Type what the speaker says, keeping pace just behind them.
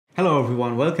Hello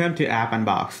everyone, welcome to App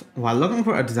Unbox. While looking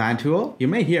for a design tool, you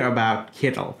may hear about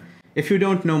Kittl. If you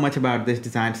don't know much about this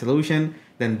design solution,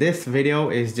 then this video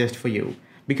is just for you,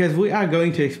 because we are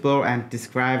going to explore and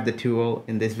describe the tool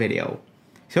in this video.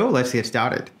 So let's get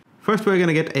started. First we're going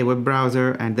to get a web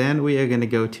browser, and then we are going to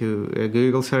go to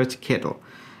Google search Kittl.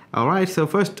 Alright, so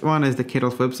first one is the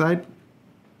Kittl's website.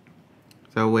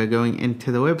 So we're going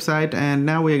into the website, and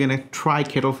now we're going to try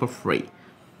Kittl for free.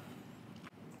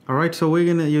 Alright, so we're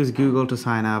going to use Google to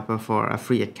sign up for a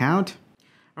free account.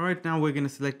 Alright, now we're going to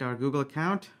select our Google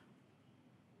account.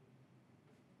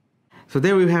 So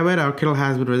there we have it, our Kittl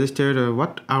has been registered.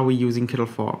 What are we using Kittl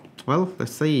for? Well,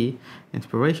 let's see.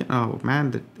 Inspiration. Oh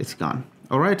man, it's gone.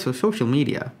 Alright, so social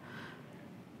media.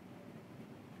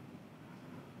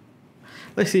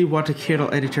 Let's see what a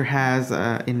Kittl editor has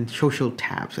in social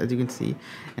tabs. As you can see,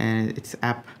 and it's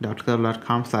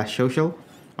app.kittl.com/social.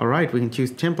 Alright, we can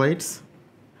choose templates.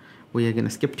 We are going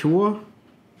to skip tour.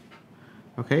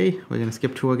 Okay, we're going to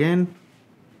skip tour again.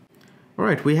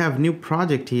 Alright, we have new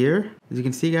project here. As you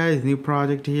can see guys, new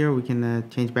project here. We can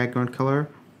change background color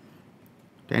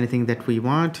to anything that we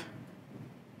want.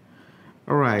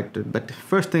 Alright, but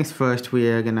first things first, we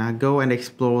are gonna go and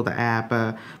explore the app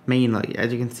mainly.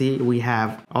 As you can see, we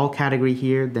have all category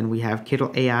here, then we have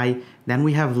Kittl AI, then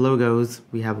we have logos,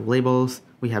 we have labels,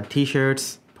 we have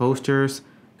t-shirts, posters,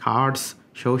 cards,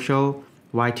 social,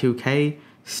 Y2K,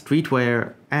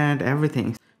 streetwear, and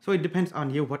everything. So it depends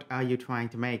on you, what are you trying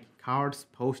to make? Cards,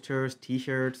 posters,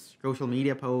 t-shirts, social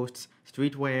media posts,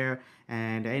 streetwear,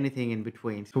 and anything in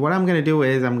between. So what I'm gonna do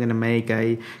is I'm gonna make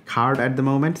a card at the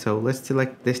moment. So let's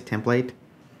select this template,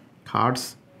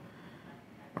 cards.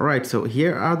 Alright, so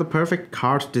here are the perfect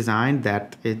cards design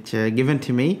that it's given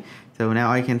to me. So now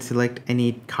I can select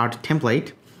any card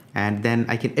template, and then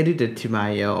I can edit it to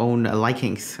my own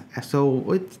likings. So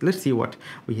let's see what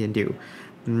we can do.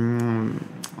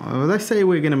 Let's say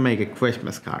we're gonna make a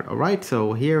Christmas card. Alright,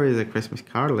 so here is a Christmas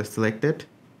card. Let's select it.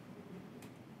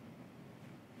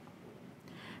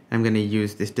 I'm gonna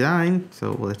use this design,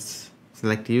 so let's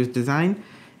select use design,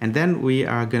 and then we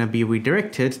are gonna be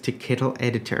redirected to Kittl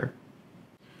editor.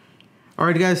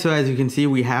 Alright guys, so as you can see,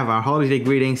 we have our holiday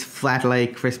greetings flat lay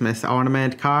Christmas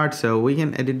ornament card, so we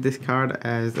can edit this card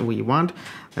as we want.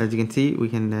 As you can see, we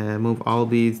can move all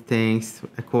these things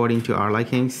according to our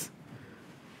likings.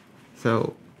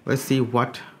 So let's see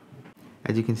what,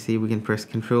 as you can see, we can press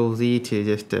Ctrl Z to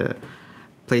just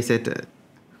place it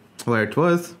where it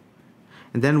was.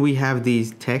 And then we have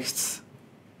these texts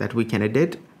that we can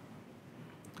edit.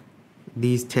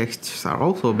 These texts are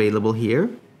also available here.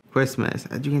 Christmas,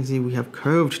 as you can see, we have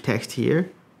curved text here.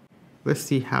 Let's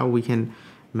see how we can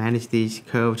manage these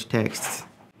curved texts.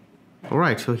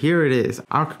 Alright, so here it is,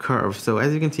 arc curve. So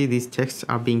as you can see, these texts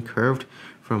are being curved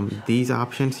from these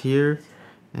options here.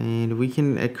 And we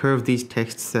can curve these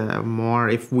texts more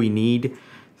if we need.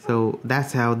 So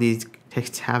that's how these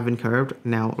texts have been curved.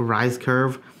 Now rise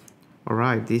curve.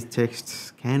 Alright, these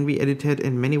texts can be edited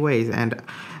in many ways, and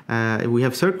we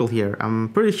have circle here. I'm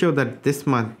pretty sure that this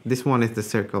one is the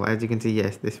circle. As you can see,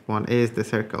 yes, this one is the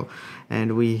circle.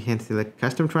 And we can select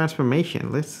custom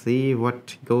transformation. Let's see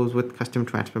what goes with custom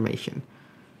transformation.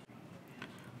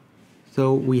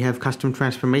 So we have custom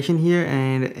transformation here,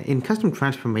 and in custom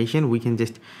transformation we can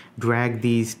just drag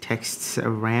these texts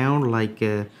around like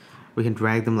we can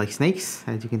drag them like snakes,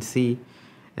 as you can see.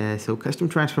 So custom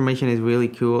transformation is really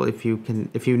cool if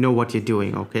you know what you're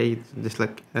doing. Okay, just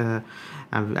like I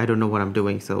don't know what I'm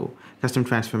doing, so custom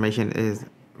transformation is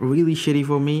really shitty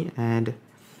for me. And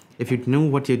if you know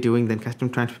what you're doing, then custom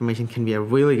transformation can be a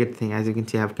really good thing. As you can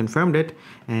see, I've confirmed it,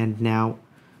 and now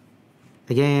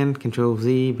again Ctrl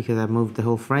Z because I've moved the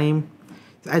whole frame.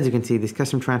 So as you can see, this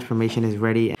custom transformation is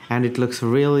ready, and it looks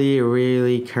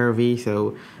really curvy.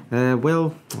 So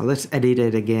well, let's edit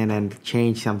it again and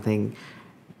change something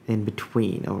in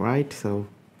between. Alright, so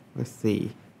let's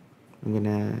see. I'm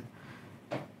gonna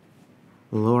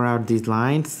lower out these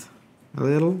lines a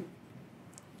little.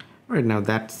 Right now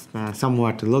that's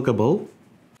somewhat lookable.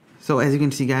 So as you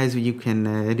can see guys, you can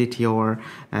edit your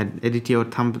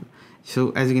thumb.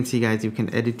 So as you can see guys, you can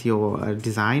edit your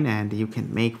design, and you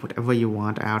can make whatever you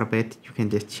want out of it. You can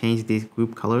just change these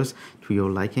group colors to your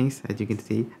likings. As you can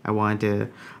see, I want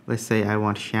let's say I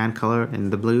want cyan color in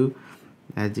the blue.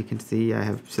 As you can see, I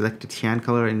have selected cyan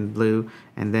color in blue,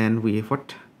 and then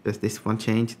what does this one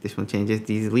change? This one changes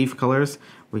these leaf colors.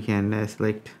 We can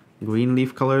select green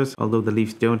leaf colors, although the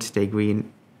leaves don't stay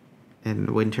green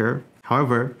in winter.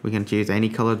 However, we can choose any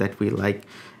color that we like,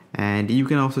 and you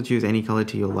can also choose any color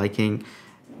to your liking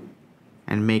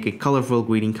and make a colorful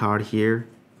greeting card here.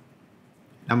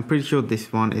 I'm pretty sure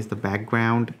this one is the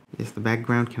background. Yes, the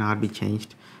background cannot be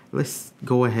changed. Let's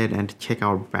go ahead and check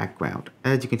our background.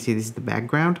 As you can see, this is the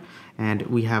background, and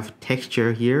we have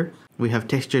texture here. We have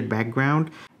textured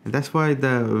background, and that's why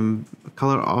the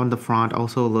color on the front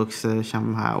also looks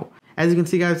somehow. As you can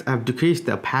see, guys, I've decreased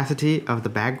the opacity of the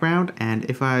background, and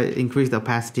if I increase the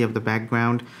opacity of the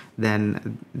background,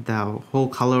 then the whole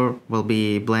color will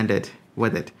be blended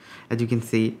with it. As you can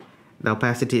see, the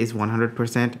opacity is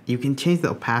 100%. You can change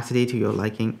the opacity to your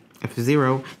liking. If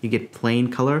 0, you get plain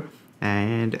color,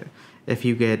 and if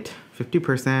you get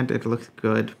 50%, it looks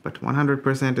good, but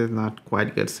 100% is not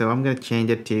quite good. So I'm going to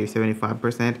change it to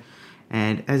 75%.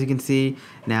 And as you can see,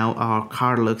 now our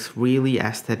card looks really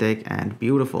aesthetic and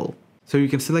beautiful. So you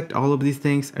can select all of these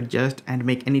things, adjust, and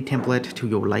make any template to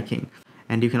your liking.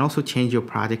 And you can also change your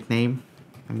project name.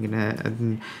 I'm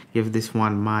gonna give this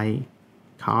one my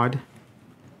card.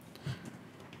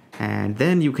 And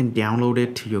then you can download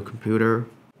it to your computer.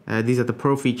 These are the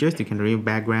pro features. You can remove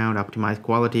background, optimize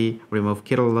quality, remove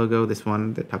Kittl logo. This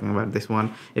one, they're talking about this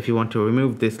one. If you want to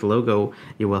remove this logo,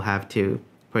 you will have to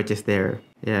purchase their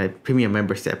premium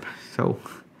membership. So,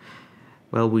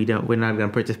 well, we're not gonna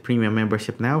purchase premium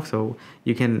membership now. So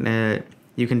you can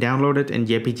download it in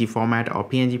JPG format or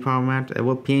PNG format.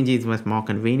 Well, PNG is much more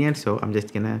convenient, so I'm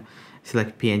just gonna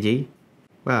select PNG.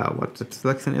 Wow, what's the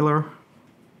selection error?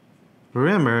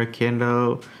 Remember,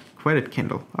 Kindle, credit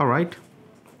Kindle. All right,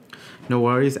 no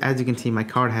worries. As you can see, my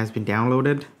card has been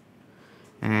downloaded,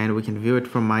 and we can view it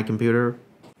from my computer.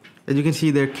 As you can see,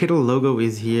 their Kittl logo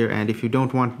is here, and if you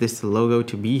don't want this logo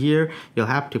to be here, you'll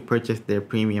have to purchase their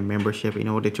premium membership in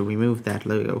order to remove that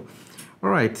logo.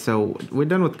 Alright, so we're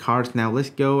done with cards now. Let's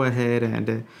go ahead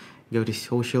and go to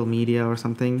social media or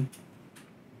something.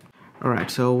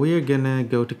 Alright, so we're gonna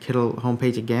go to Kittl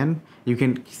homepage again. You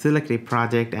can select a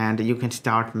project and you can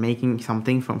start making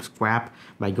something from scrap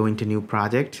by going to new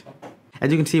project.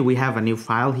 As you can see, we have a new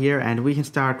file here, and we can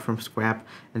start from scrap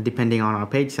depending on our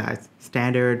page size.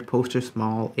 Standard, poster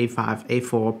small, A5,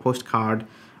 A4, postcard,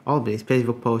 all of these,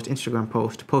 Facebook post, Instagram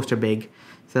post, poster big.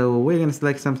 So we're gonna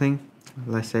select something,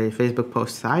 let's say Facebook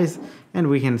post size, and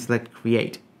we can select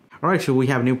create. Alright, so we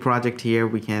have a new project here.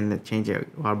 We can change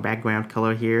our background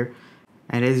color here.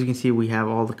 And as you can see, we have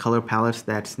all the color palettes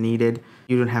that's needed.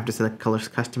 You don't have to select colors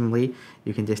customly.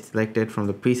 You can just select it from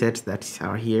the presets that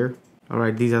are here.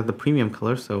 Alright, these are the premium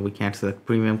colors, so we can't select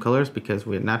premium colors because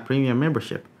we're not premium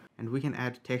membership. And we can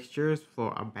add textures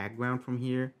for our background from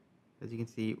here. As you can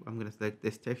see, I'm going to select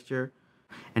this texture.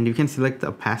 And you can select the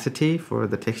opacity for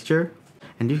the texture.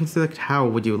 And you can select how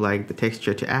would you like the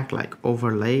texture to act, like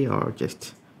overlay or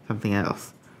just something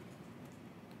else.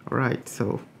 Alright,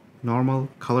 so normal,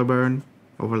 color burn,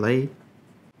 overlay.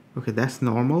 Okay, that's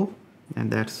normal,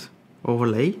 and that's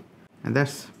overlay. And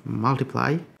that's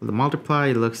multiply. The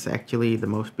multiply looks actually the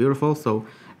most beautiful, so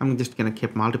I'm just gonna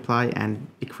keep multiply and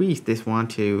decrease this one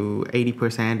to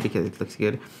 80% because it looks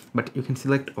good. But you can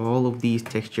select all of these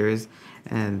textures,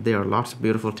 and there are lots of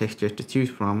beautiful textures to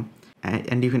choose from.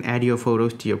 And you can add your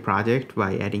photos to your project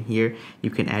by adding here.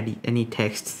 You can add any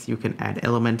texts, you can add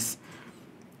elements.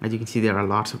 As you can see, there are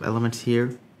lots of elements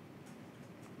here,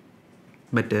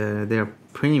 but they're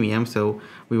premium, so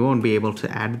we won't be able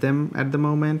to add them at the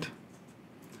moment.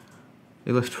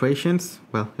 Illustrations,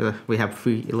 well, we have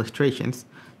free illustrations,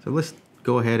 so let's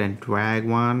go ahead and drag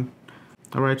one.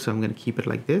 Alright, so I'm going to keep it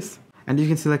like this, and you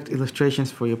can select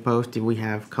illustrations for your post. We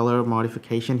have color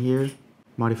modification here,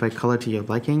 modify color to your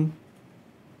liking,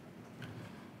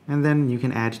 and then you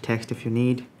can add text if you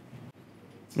need.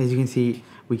 As you can see,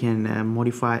 we can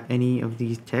modify any of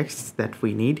these texts that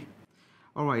we need.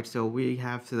 Alright, so we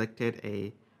have selected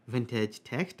a vintage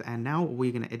text, and now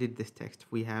we're going to edit this text.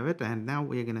 We have it, and now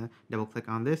we're going to double click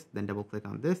on this, then double click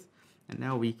on this, and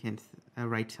now we can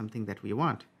write something that we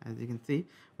want. As you can see,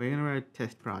 we're going to write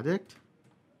test project.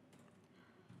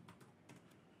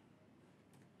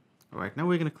 Alright, now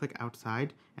we're going to click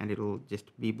outside, and it'll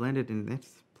just be blended in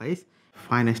this place.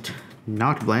 Finest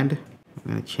not blend.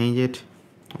 I'm going to change it.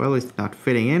 Well, it's not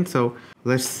fitting in, so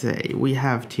let's say we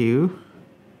have to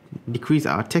decrease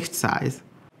our text size,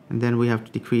 and then we have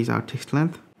to decrease our text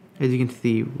length. As you can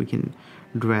see, we can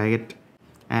drag it,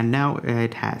 and now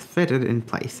it has fitted in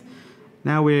place.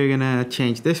 Now we're gonna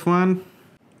change this one,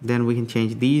 then we can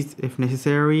change these if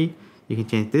necessary. You can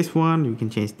change this one, you can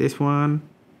change this one.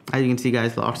 As you can see,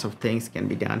 guys, lots of things can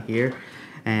be done here,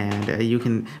 and you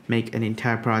can make an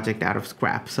entire project out of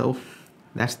scrap. So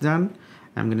that's done.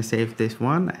 I'm gonna save this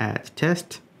one as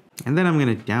test, and then I'm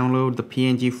gonna download the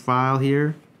PNG file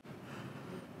here.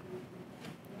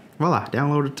 Voila,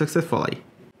 downloaded successfully.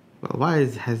 Well, why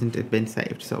hasn't it been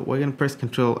saved? So we're gonna press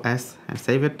Ctrl S and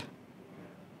save it.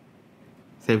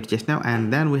 saved just now,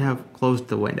 and then we have closed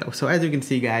the window. So as you can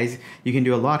see guys, you can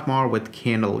do a lot more with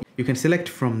Kittl. You can select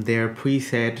from their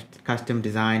preset custom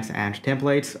designs and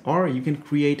templates, or you can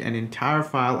create an entire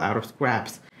file out of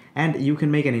scraps. And you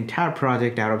can make an entire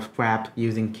project out of scrap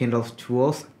using Kittl's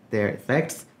tools. Their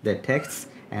effects, their texts,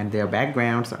 and their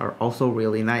backgrounds are also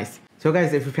really nice. So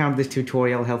guys, if you found this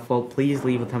tutorial helpful, please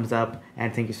leave a thumbs up,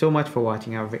 and thank you so much for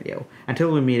watching our video.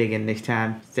 Until we meet again next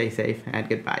time, stay safe and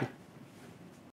goodbye.